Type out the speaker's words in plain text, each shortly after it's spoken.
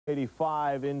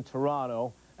85 in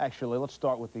Toronto. Actually, let's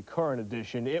start with the current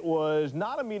edition. It was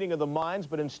not a meeting of the minds,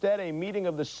 but instead a meeting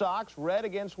of the Sox, red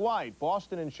against white.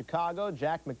 Boston and Chicago.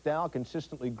 Jack McDowell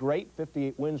consistently great,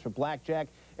 58 wins for Blackjack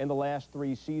in the last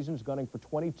 3 seasons, gunning for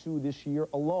 22 this year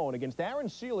alone against Aaron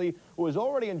Seeley, who has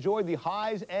already enjoyed the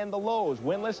highs and the lows.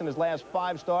 Winless in his last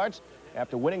 5 starts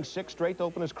after winning 6 straight to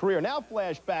open his career. Now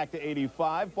flash back to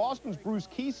 85. Boston's Bruce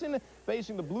Kison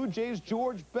facing the Blue Jays'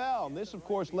 George Bell. And this, of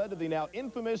course, led to the now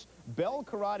infamous Bell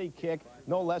karate kick.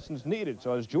 No lessons needed.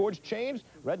 So as George changed,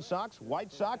 Red Sox,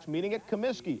 White Sox meeting at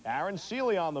Comiskey. Aaron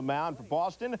Seeley on the mound for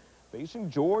Boston facing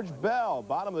George Bell.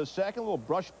 Bottom of the second, a little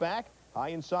brush back. High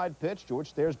inside pitch. George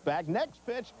stares back. Next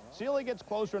pitch. Seeley gets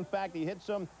closer. In fact, he hits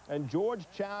him, and George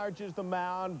charges the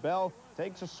mound. Bell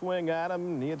takes a swing at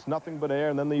him, and he hits nothing but air,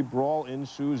 and then the brawl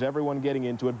ensues, everyone getting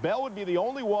into it. Bell would be the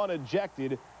only one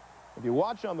ejected. If you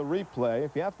watch on the replay,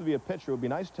 if you have to be a pitcher, it would be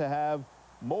nice to have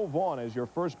Mo Vaughn as your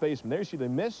first baseman. There you see the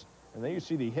miss, and there you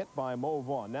see the hit by Mo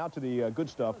Vaughn. Now to the good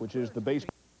stuff, which is the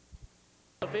baseball.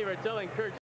 Favorite telling Kurt